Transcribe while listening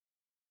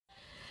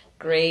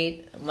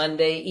great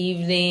Monday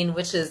evening,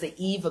 which is the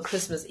eve of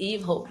Christmas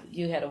Eve. Hope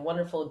you had a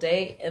wonderful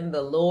day in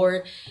the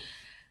Lord.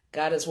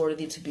 God is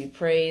worthy to be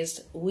praised.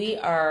 We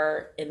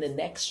are in the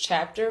next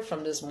chapter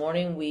from this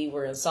morning. We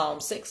were in Psalm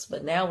 6,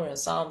 but now we're in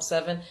Psalm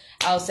 7.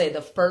 I would say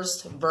the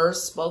first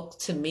verse spoke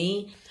to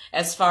me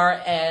as far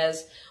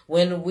as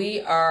when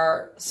we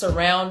are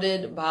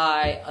surrounded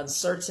by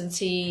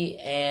uncertainty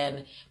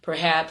and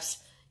perhaps,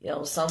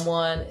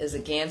 someone is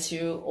against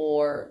you,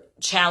 or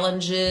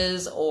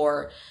challenges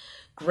or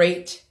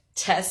great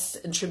tests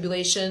and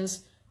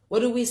tribulations. What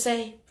do we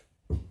say?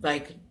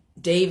 Like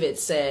David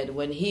said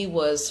when he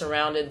was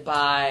surrounded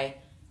by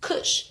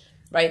Cush,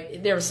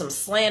 right? There was some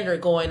slander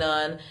going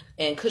on,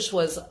 and Cush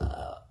was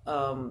a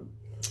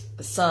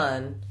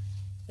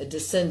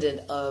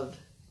descendant of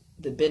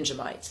the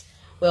Benjamites.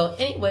 Well,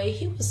 anyway,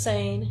 he was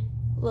saying,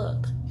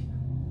 look,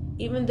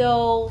 even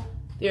though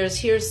there's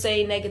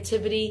hearsay,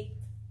 negativity,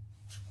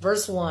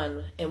 verse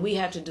 1, and we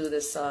have to do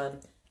this, son.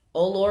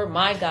 O Lord,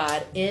 my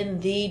God, in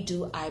thee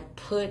do I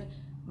put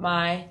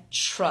my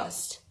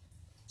trust.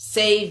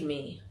 Save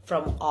me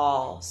from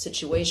all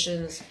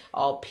situations,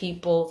 all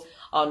people,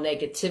 all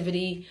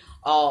negativity,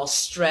 all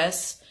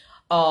stress,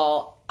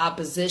 all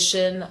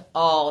opposition,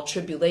 all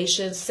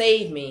tribulation.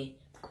 Save me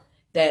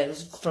that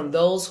from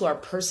those who are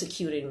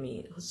persecuting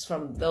me,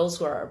 from those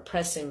who are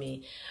oppressing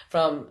me,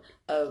 from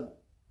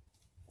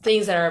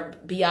things that are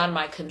beyond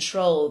my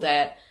control,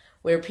 that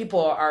where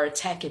people are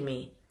attacking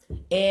me,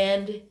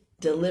 and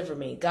deliver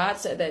me. God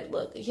said that,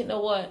 look, you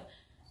know what?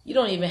 You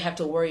don't even have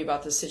to worry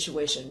about the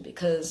situation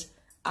because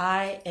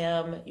I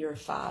am your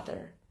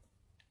Father.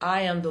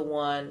 I am the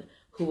one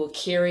who will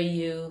carry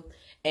you.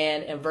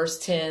 And in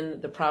verse 10,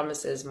 the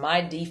promise is,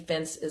 my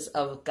defense is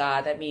of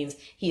God. That means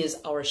he is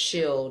our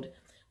shield,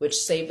 which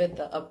saveth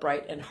the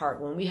upright in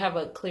heart. When we have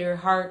a clear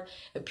heart,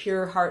 a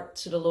pure heart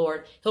to the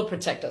Lord, he'll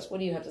protect us. What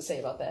do you have to say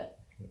about that?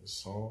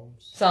 Psalm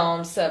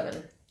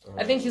 7.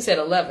 I think you said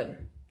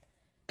 11.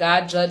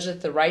 God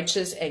judgeth the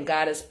righteous, and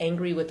God is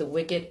angry with the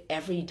wicked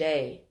every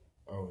day.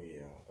 Oh, yeah.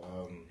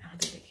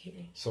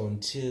 So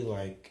until,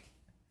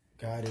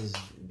 God is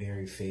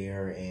very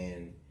fair,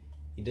 and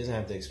he doesn't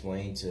have to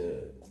explain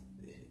to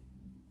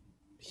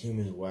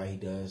humans why he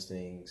does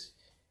things,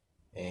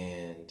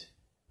 and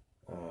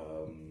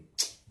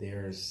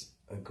there's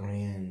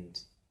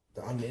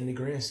in the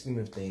grand scheme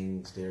of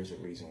things, there's a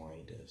reason why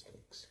he does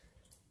things.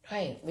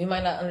 Right. We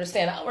might not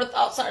understand. Our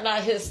thoughts are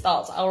not his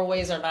thoughts. Our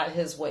ways are not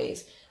his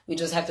ways. We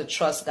just have to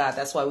trust God.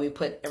 That's why we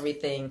put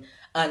everything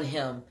on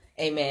him.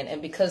 Amen.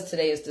 And because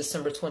today is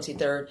December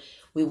 23rd,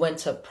 we went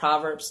to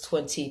Proverbs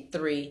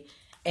 23,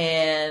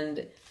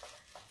 and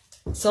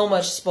so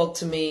much spoke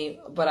to me,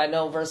 but I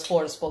know verse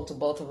 4 spoke to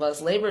both of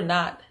us. Labor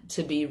not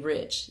to be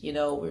rich.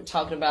 We're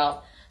talking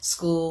about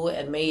school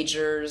and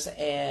majors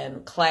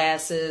and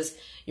classes.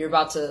 You're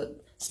about to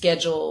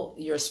schedule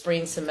your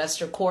spring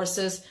semester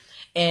courses,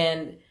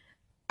 and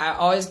I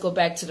always go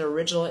back to the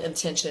original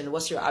intention.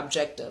 What's your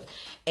objective?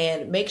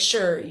 And make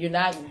sure you're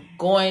not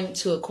going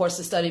to a course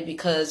of study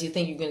because you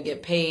think you're going to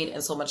get paid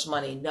and so much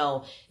money.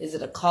 No. Is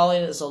it a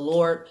calling? Is the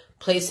Lord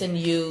placing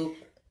you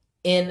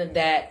in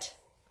that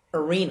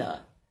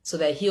arena so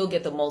that he'll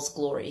get the most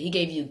glory? He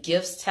gave you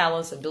gifts,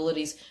 talents,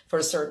 abilities for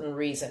a certain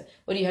reason.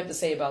 What do you have to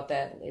say about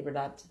that? Labor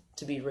not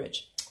to be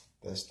rich.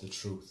 That's the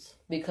truth.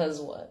 Because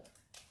what?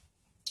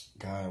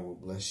 God will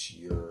bless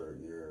your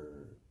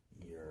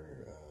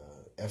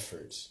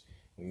efforts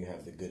when you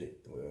have good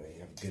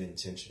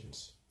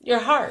intentions. Your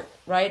heart,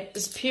 right,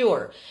 is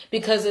pure,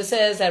 because it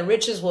says that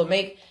riches will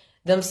make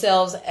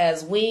themselves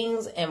as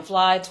wings and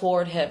fly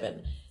toward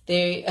heaven.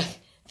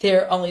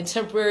 They're only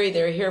temporary.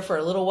 They're here for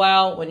a little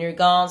while. When you're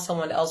gone,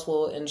 someone else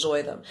will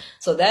enjoy them.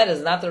 So that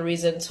is not the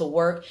reason to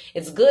work.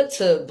 It's good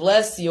to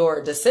bless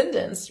your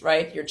descendants,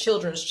 right, your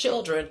children's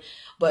children,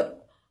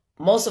 but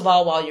most of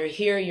all, while you're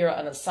here, you're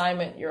on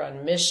assignment, you're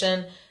on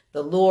mission.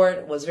 The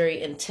Lord was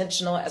very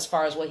intentional as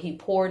far as what he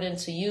poured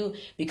into you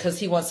because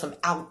he wants some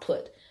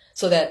output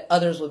so that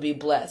others will be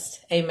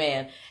blessed.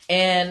 Amen.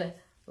 And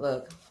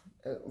look,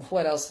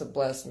 what else have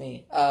blessed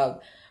me?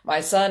 My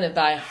son, if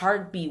thy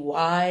heart be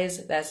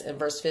wise, that's in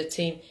verse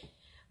 15,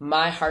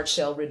 my heart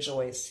shall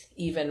rejoice,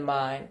 even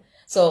mine.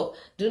 So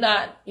do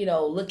not,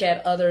 look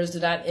at others.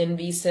 Do not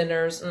envy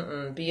sinners.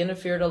 Be in the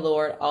fear of the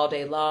Lord all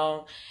day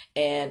long.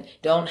 And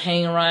don't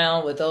hang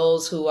around with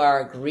those who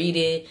are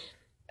greedy.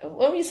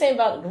 What were you saying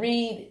about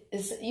greed?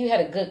 You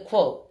had a good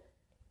quote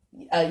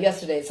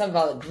yesterday, something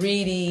about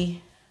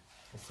greedy.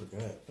 I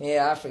forgot.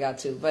 Yeah, I forgot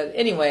too. But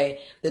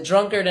anyway, the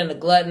drunkard and the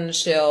glutton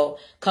shall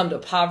come to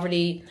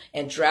poverty,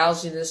 and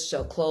drowsiness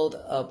shall clothe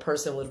a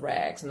person with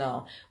rags.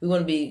 No, we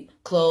want to be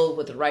clothed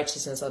with the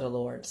righteousness of the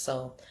Lord.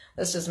 So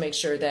let's just make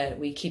sure that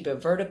we keep it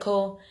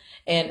vertical.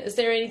 And is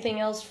there anything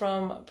else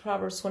from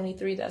Proverbs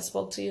 23 that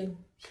spoke to you?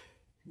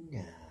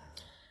 Yeah.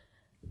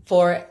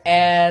 For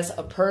as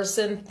a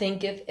person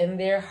thinketh in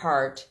their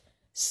heart,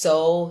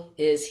 so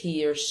is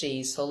he or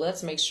she. So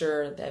let's make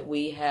sure that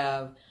we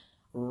have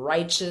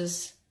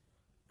righteous,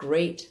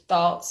 great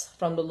thoughts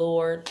from the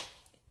Lord.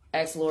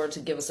 Ask the Lord to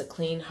give us a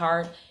clean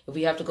heart. If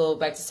we have to go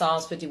back to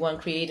Psalms 51,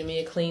 create in me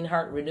a clean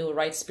heart, renew a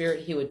right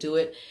spirit, he would do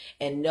it.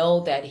 And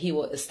know that he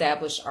will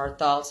establish our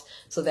thoughts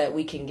so that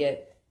we can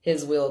get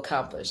his will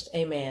accomplished.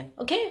 Amen.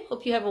 Okay,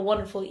 hope you have a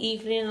wonderful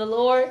evening in the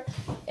Lord.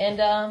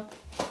 And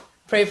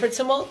pray for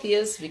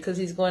Timotheus because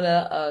he's going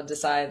to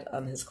decide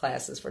on his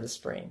classes for the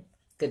spring.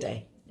 Good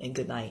day and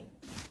good night.